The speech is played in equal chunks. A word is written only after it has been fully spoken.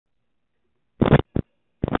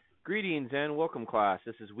Greetings and welcome, class.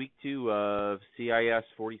 This is week 2 of CIS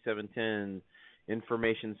 4710,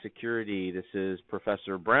 Information Security. This is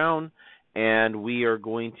Professor Brown, and we are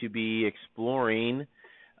going to be exploring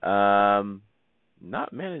not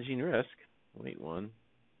managing risk. Wait one.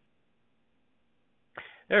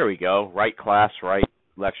 There we go. Right class, right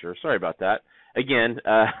lecture. Sorry about that. Again,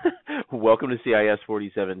 welcome to CIS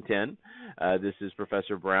 4710. This is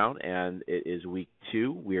Professor Brown, and it is week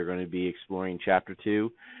 2. We are going to be exploring Chapter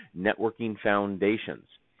 2, Networking Foundations.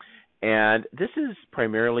 And this is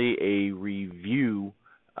primarily a review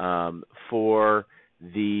for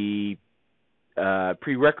the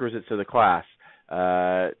prerequisites of the class.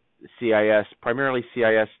 CIS, primarily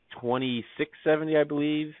CIS 2670, I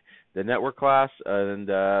believe, the network class, and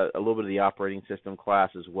a little bit of the operating system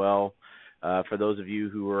class as well. For those of you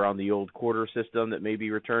who are on the old quarter system that may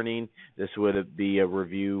be returning, this would be a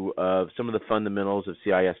review of some of the fundamentals of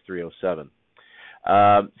CIS 307.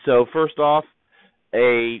 So first off,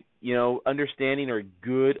 a understanding or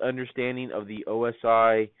good understanding of the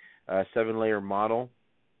OSI 7-layer model.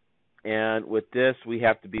 And with this, we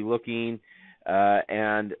have to be looking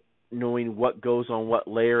and knowing what goes on what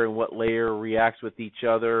layer and what layer reacts with each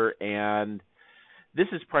other. And this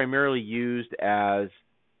is primarily used as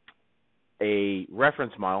a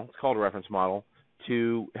reference model. It's called a reference model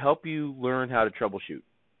to help you learn how to troubleshoot.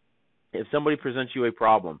 If somebody presents you a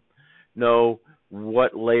problem, know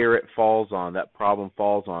what layer it falls on, that problem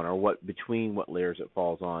falls on, or what between what layers it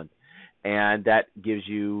falls on, and that gives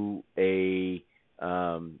you a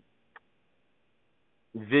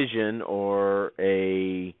vision or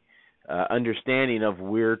a understanding of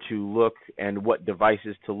where to look and what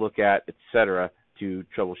devices to look at, etc., to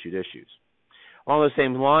troubleshoot issues. Along those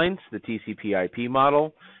same lines, the TCP/IP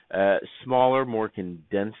model, smaller, more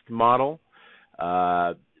condensed model,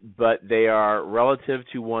 but they are relative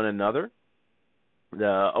to one another.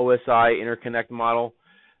 The OSI interconnect model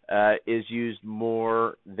is used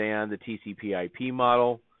more than the TCP/IP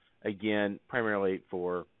model, again, primarily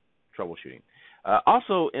for troubleshooting.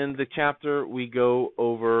 Also in the chapter, we go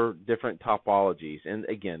over different topologies, and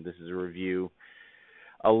again, this is a review.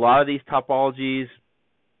 A lot of these topologies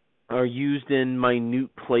are used in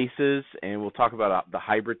minute places, and we'll talk about the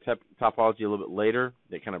hybrid topology a little bit later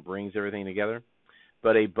that kind of brings everything together.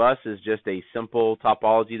 But a bus is just a simple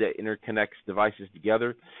topology that interconnects devices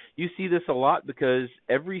together. You see this a lot because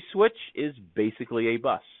every switch is basically a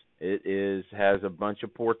bus. It has a bunch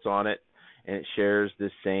of ports on it, and it shares the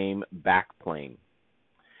same backplane.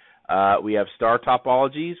 We have star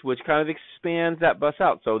topologies, which kind of expands that bus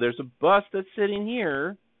out. So there's a bus that's sitting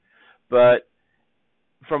here, but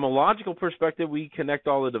from a logical perspective, we connect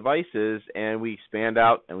all the devices and we expand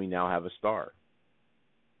out and we now have a star.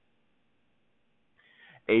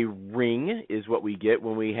 A ring is what we get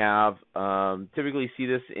when we have, typically see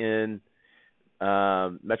this in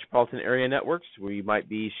metropolitan area networks where you might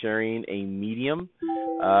be sharing a medium.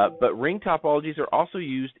 But ring topologies are also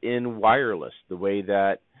used in wireless, the way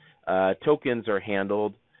that tokens are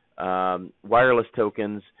handled, wireless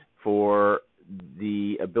tokens for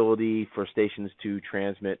the ability for stations to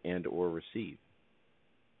transmit and or receive.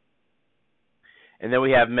 And then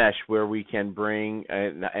we have mesh, where we can bring,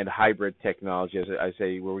 and hybrid technology, as I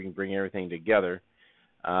say, where we can bring everything together,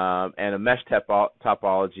 and a mesh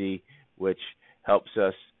topology, which helps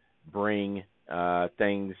us bring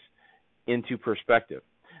things into perspective.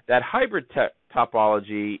 That hybrid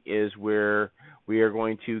topology is where we are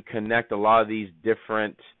going to connect a lot of these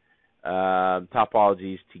different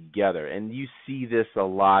topologies together, and you see this a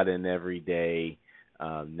lot in everyday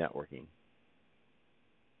networking.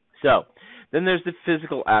 So then there's the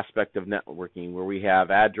physical aspect of networking, where we have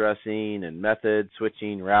addressing and method,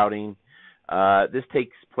 switching, routing. This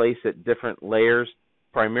takes place at different layers,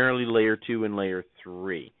 primarily layer 2 and layer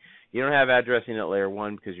 3. You don't have addressing at layer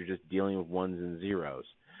 1 because you're just dealing with ones and zeros.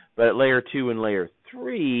 But at layer 2 and layer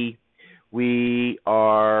 3, we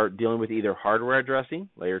are dealing with either hardware addressing,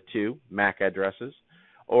 layer 2, MAC addresses,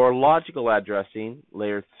 or logical addressing,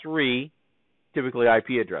 layer 3, typically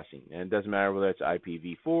IP addressing. And it doesn't matter whether it's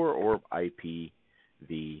IPv4 or IPv6.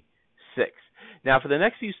 Now, for the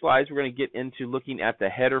next few slides, we're going to get into looking at the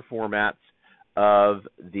header formats of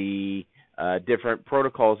the different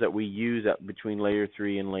protocols that we use between layer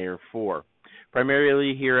 3 and layer 4.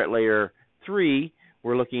 Primarily here at layer 3,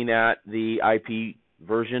 we're looking at the IP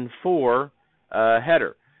version 4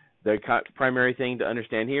 header. The primary thing to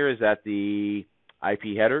understand here is that the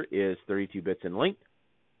IP header is 32 bits in length,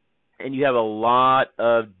 and you have a lot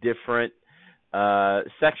of different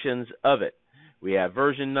sections of it. We have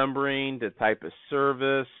version numbering, the type of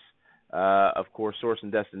service, Of course, source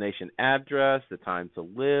and destination address, the time to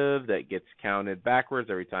live that gets counted backwards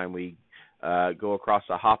every time we go across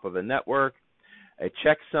a hop of a network, a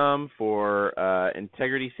checksum for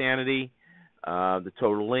integrity sanity, the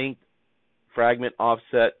total length, fragment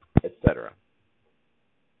offset, etc.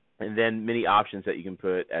 And then many options that you can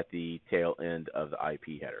put at the tail end of the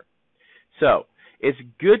IP header. So it's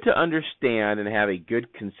good to understand and have a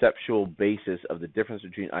good conceptual basis of the difference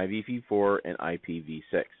between IPv4 and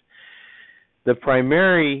IPv6. The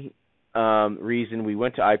primary reason we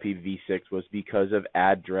went to IPv6 was because of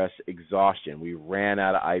address exhaustion. We ran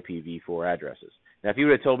out of IPv4 addresses. Now, if you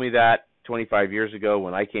would have told me that 25 years ago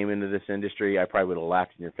when I came into this industry, I probably would have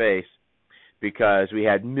laughed in your face because we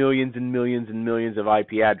had millions and millions and millions of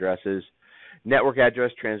IP addresses. Network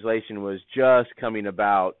address translation was just coming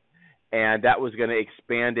about, and that was going to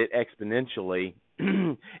expand it exponentially.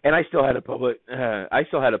 And I still had a public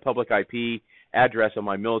IP address on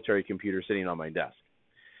my military computer sitting on my desk.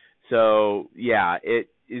 So, yeah, it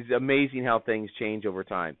is amazing how things change over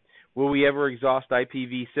time. Will we ever exhaust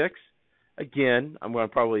IPv6? Again, I'm going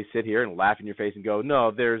to probably sit here and laugh in your face and go,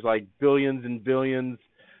 no, there's like billions and billions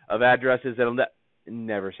of addresses that'll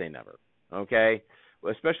never say never, okay?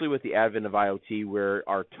 Well, especially with the advent of IoT, where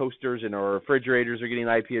our toasters and our refrigerators are getting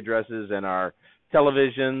IP addresses and our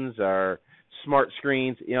televisions, our smart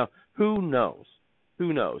screens, who knows?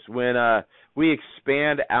 Who knows? When we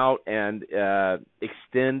expand out and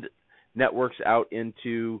extend networks out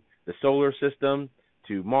into the solar system,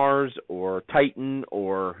 to Mars or Titan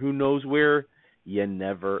or who knows where, you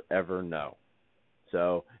never, ever know.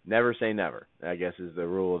 So never say never, I guess, is the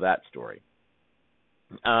rule of that story.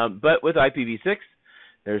 But with IPv6,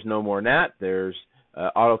 there's no more NAT. There's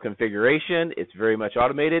auto configuration. It's very much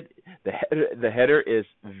automated. The header is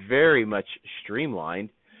very much streamlined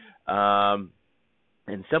and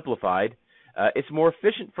simplified. It's more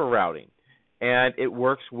efficient for routing, and it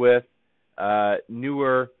works with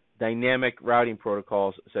newer dynamic routing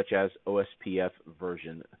protocols such as OSPF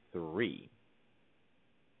version 3.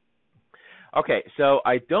 Okay, so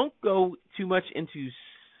I don't go too much into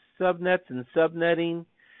subnets and subnetting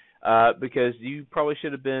because you probably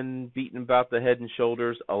should have been beaten about the head and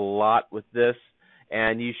shoulders a lot with this,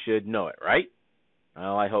 and you should know it, right?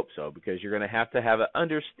 Well, I hope so, because you're going to have an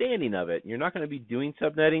understanding of it. You're not going to be doing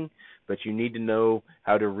subnetting, but you need to know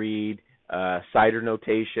how to read CIDR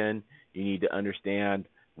notation. You need to understand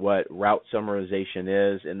what route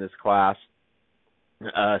summarization is in this class,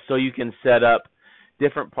 so you can set up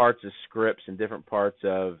different parts of scripts and different parts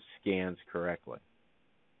of scans correctly.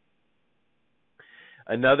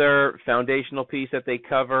 Another foundational piece that they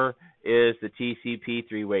cover is the TCP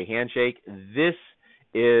three-way handshake. This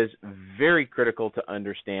is very critical to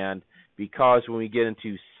understand because when we get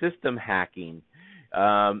into system hacking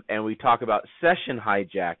and we talk about session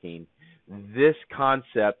hijacking, this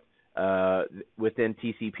concept within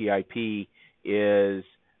TCP/IP is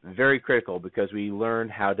very critical because we learn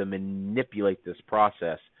how to manipulate this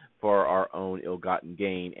process for our own ill-gotten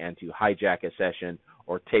gain and to hijack a session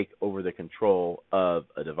or take over the control of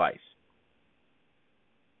a device.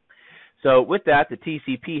 So with that, the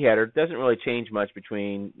TCP header doesn't really change much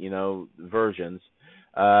between, versions.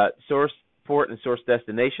 Source port and source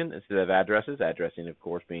destination instead of addresses. Addressing, of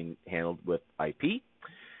course, being handled with IP.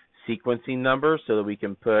 Sequencing numbers so that we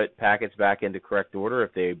can put packets back into correct order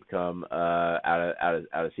if they become out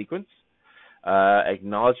of sequence.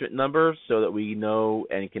 Acknowledgement numbers so that we know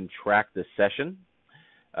and can track the session.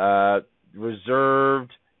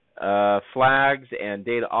 Reserved flags and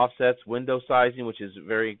data offsets, window sizing, which is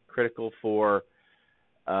very critical for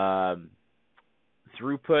throughput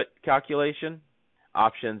calculation,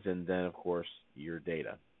 options, and then, of course, your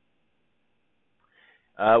data.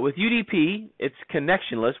 With UDP, it's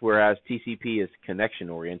connectionless, whereas TCP is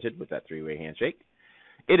connection-oriented with that three-way handshake.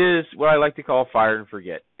 It is what I like to call fire and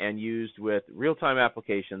forget, and used with real-time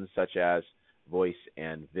applications such as voice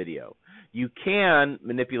and video. You can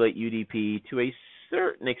manipulate UDP to a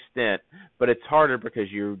certain extent, but it's harder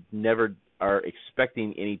because you never are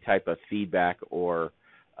expecting any type of feedback or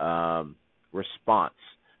response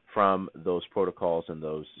from those protocols and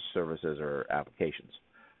those services or applications.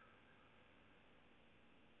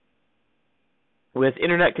 With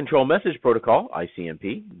Internet Control Message Protocol,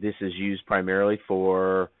 ICMP, this is used primarily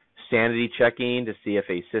for sanity checking to see if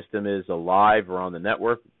a system is alive or on the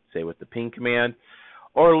network, say with the ping command,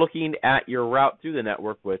 or looking at your route through the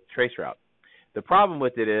network with traceroute. The problem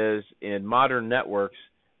with it is, in modern networks,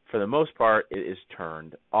 for the most part, it is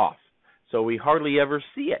turned off. So we hardly ever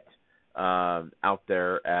see it out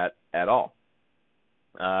there at all.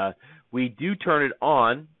 We do turn it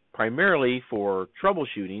on primarily for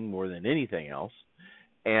troubleshooting more than anything else,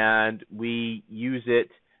 and we use it,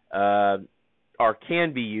 or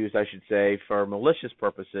can be used, I should say, for malicious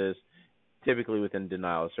purposes, typically within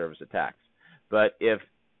denial of service attacks. But if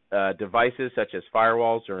devices such as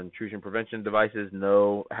firewalls or intrusion prevention devices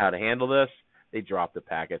know how to handle this, they drop the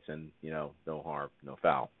packets and, no harm, no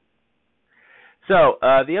foul. So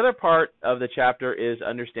the other part of the chapter is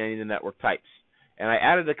understanding the network types. And I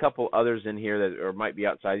added a couple others in here that or might be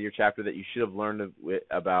outside of your chapter that you should have learned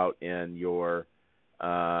about in your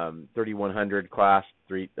 3100 class,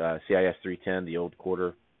 CIS 310, the old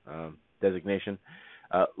quarter designation.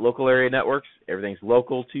 Local area networks, everything's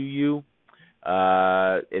local to you.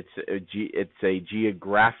 It's a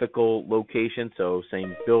geographical location, so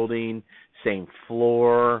same building, same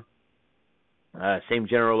floor, same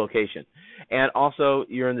general location. And also,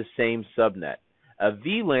 you're in the same subnet. A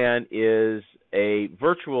VLAN is a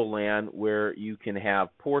virtual LAN where you can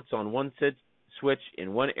have ports on one switch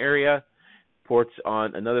in one area, ports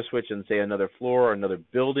on another switch on, say, another floor or another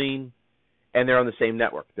building, and they're on the same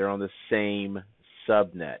network. They're on the same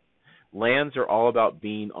subnet. LANs are all about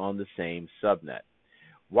being on the same subnet.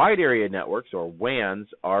 Wide area networks, or WANs,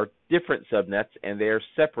 are different subnets, and they are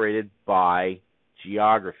separated by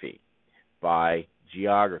geography. And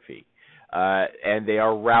they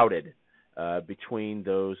are routed between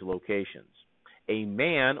those locations. A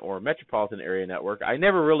MAN, or metropolitan area network, I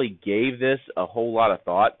never really gave this a whole lot of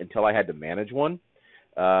thought until I had to manage one.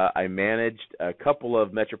 I managed a couple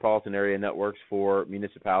of metropolitan area networks for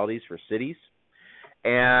municipalities, for cities,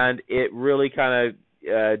 and it really kind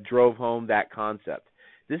of drove home that concept.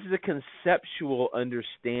 This is a conceptual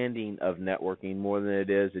understanding of networking more than it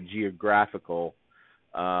is a geographical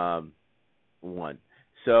one.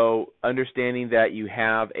 So understanding that you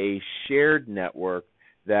have a shared network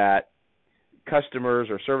that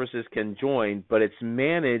customers or services can join, but it's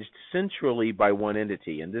managed centrally by one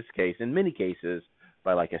entity, in this case, in many cases,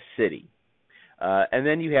 by like a city. And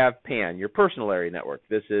then you have PAN, your personal area network.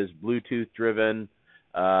 This is Bluetooth-driven,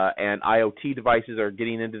 and IoT devices are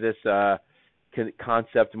getting into this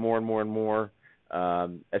concept more and more and more,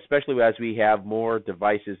 especially as we have more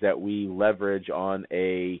devices that we leverage on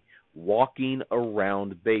a walking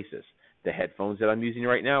around basis. The headphones that I'm using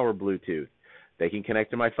right now are Bluetooth. They can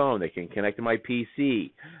connect to my phone. They can connect to my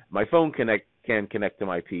PC. My phone can connect to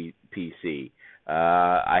my PC.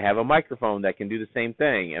 I have a microphone that can do the same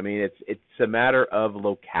thing. I mean, it's a matter of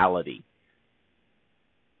locality.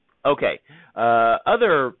 Okay,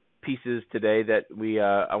 other pieces today that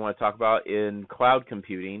I want to talk about in cloud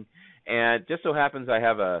computing, and just so happens I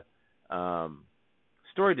have a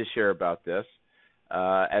story to share about this.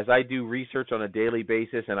 As I do research on a daily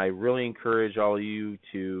basis, and I really encourage all of you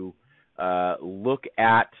to look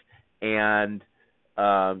at and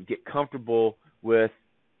get comfortable with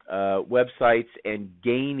websites and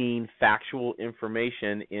gaining factual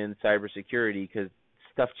information in cybersecurity, because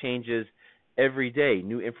stuff changes every day.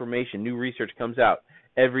 New information, new research comes out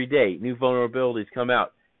every day. New vulnerabilities come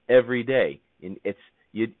out every day. And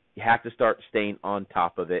you have to start staying on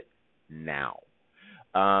top of it now.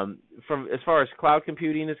 From as far as cloud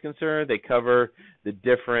computing is concerned, they cover the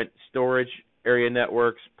different storage area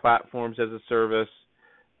networks, platforms as a service,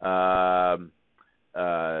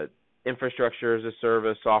 infrastructure as a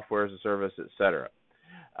service, software as a service, etc.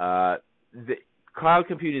 The cloud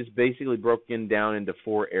computing is basically broken down into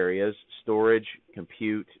four areas: storage,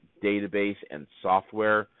 compute, database, and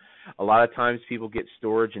software. A lot of times people get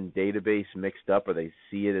storage and database mixed up, or they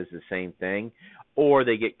see it as the same thing, or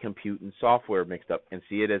they get compute and software mixed up and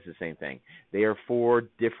see it as the same thing. They are four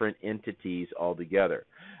different entities altogether.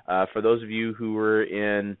 For those of you who were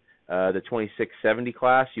in the 2670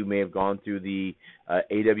 class, you may have gone through the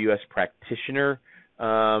AWS practitioner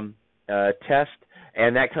test,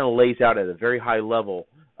 and that kind of lays out at a very high level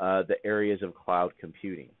the areas of cloud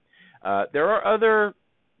computing. There are other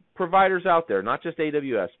providers out there, not just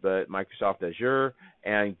AWS, but Microsoft Azure,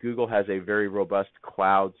 and Google has a very robust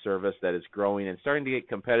cloud service that is growing and starting to get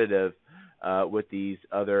competitive with these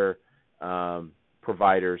other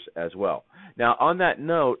providers as well. Now, on that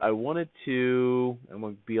note, I'm going to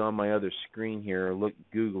be on my other screen here,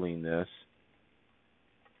 Googling this.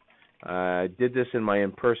 I did this in my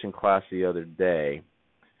in-person class the other day.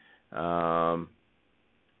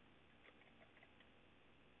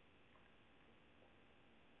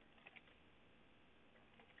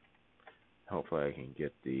 Hopefully I can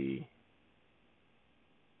get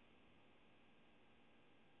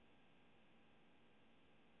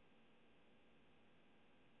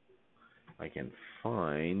I can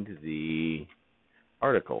find the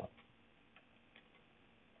article.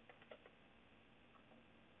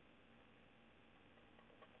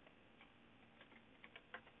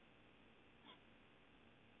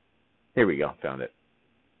 Here we go, found it.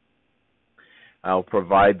 I'll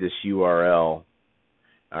provide this URL,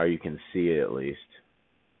 or you can see it at least,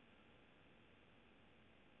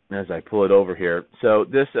 as I pull it over here. So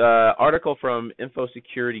this article from Info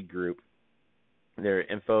Security Group, their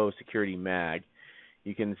Info Security Mag,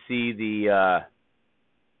 you can see the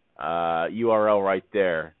URL right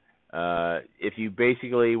there. If you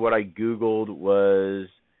basically, what I Googled was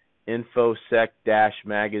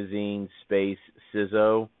infosec-magazine space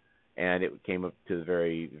CISO, and it came up to the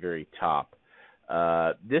very, very top.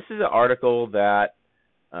 This is an article that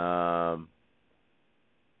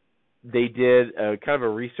they did kind of a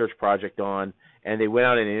research project on, and they went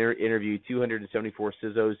out and interviewed 274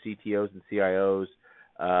 CISOs, CTOs, and CIOs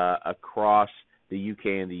across the UK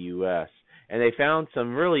and the US. And they found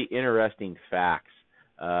some really interesting facts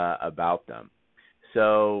about them.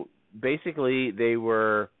 So basically, they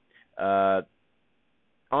were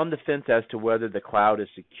on the fence as to whether the cloud is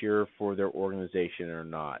secure for their organization or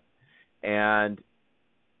not. And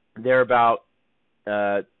they're about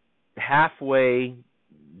halfway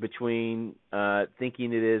between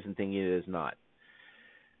thinking it is and thinking it is not.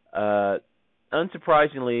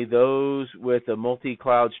 Unsurprisingly, those with a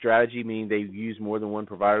multi-cloud strategy, meaning they use more than one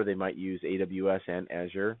provider, they might use AWS and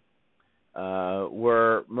Azure,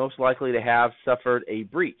 were most likely to have suffered a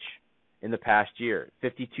breach in the past year.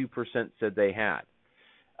 52% said they had.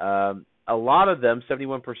 A lot of them,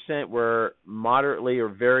 71%, were moderately or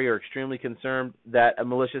very or extremely concerned that a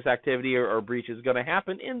malicious activity or breach is going to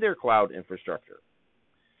happen in their cloud infrastructure.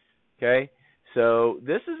 Okay, so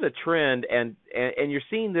this is a trend, and you're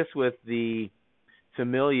seeing this with the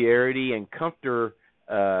familiarity and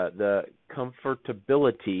the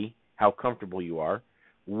comfortability, how comfortable you are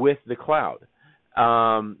with the cloud,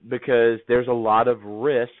 because there's a lot of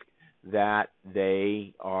risk that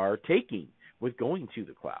they are taking with going to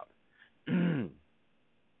the cloud.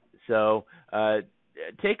 So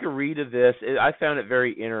take a read of this. I found it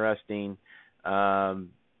very interesting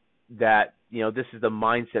that, you know, this is the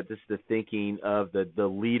mindset, this is the thinking of the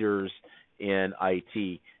leaders in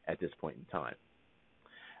IT at this point in time.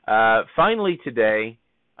 Finally today,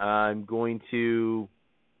 I'm going to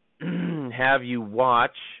have you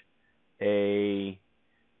watch a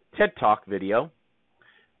TED Talk video.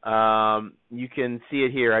 You can see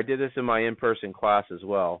it here. I did this in my in-person class as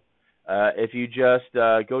well. If you just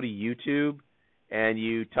go to YouTube and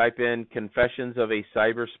you type in Confessions of a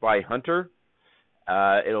Cyber Spy Hunter,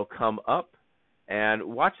 it'll come up, and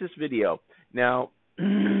watch this video. Now,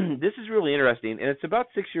 this is really interesting, and it's about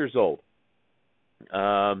 6 years old. 6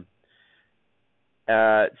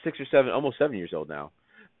 or 7, almost 7 years old now.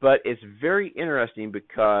 But it's very interesting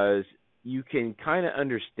because you can kind of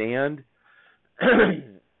understand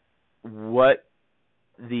what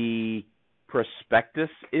the prospectus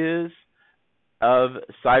is of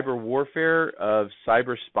cyber warfare, of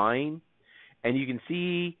cyber spying, and you can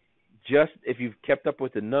see, just if you've kept up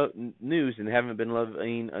with the news and haven't been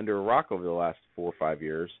living under a rock over the last 4 or 5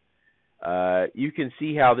 years, you can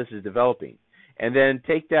see how this is developing. And then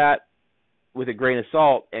take that with a grain of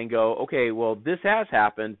salt and go, okay, well, this has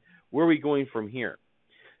happened. Where are we going from here?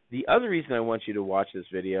 The other reason I want you to watch this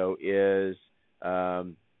video is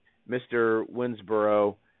Mr.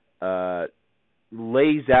 Winsborough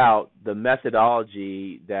lays out the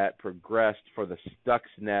methodology that progressed for the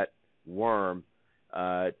Stuxnet worm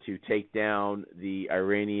to take down the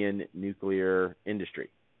Iranian nuclear industry.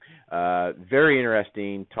 Very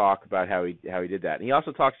interesting talk about how he did that. And he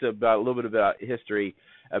also talks about a little bit about history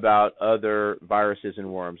about other viruses and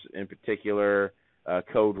worms, in particular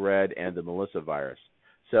Code Red and the Melissa virus.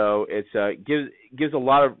 So it's gives a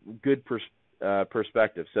lot of good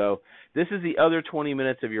perspective. So this is the other 20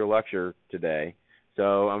 minutes of your lecture today.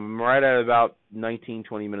 So I'm right at about 19,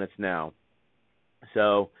 20 minutes now.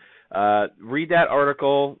 So read that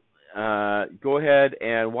article. Go ahead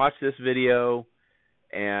and watch this video,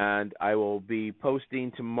 and I will be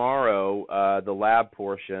posting tomorrow the lab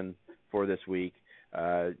portion for this week.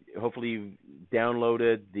 Hopefully you've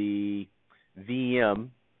downloaded the VM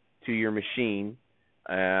to your machine,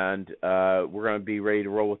 and we're going to be ready to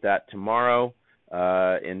roll with that tomorrow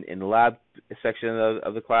in the lab section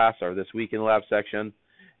of the class, or this week in the lab section,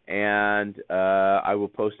 and I will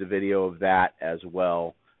post a video of that as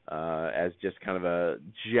well as just kind of a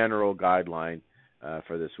general guideline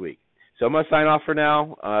for this week. So I'm going to sign off for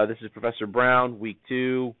now. This is Professor Brown, Week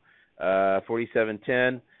 2,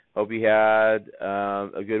 4710. Hope you had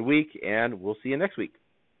a good week, and we'll see you next week.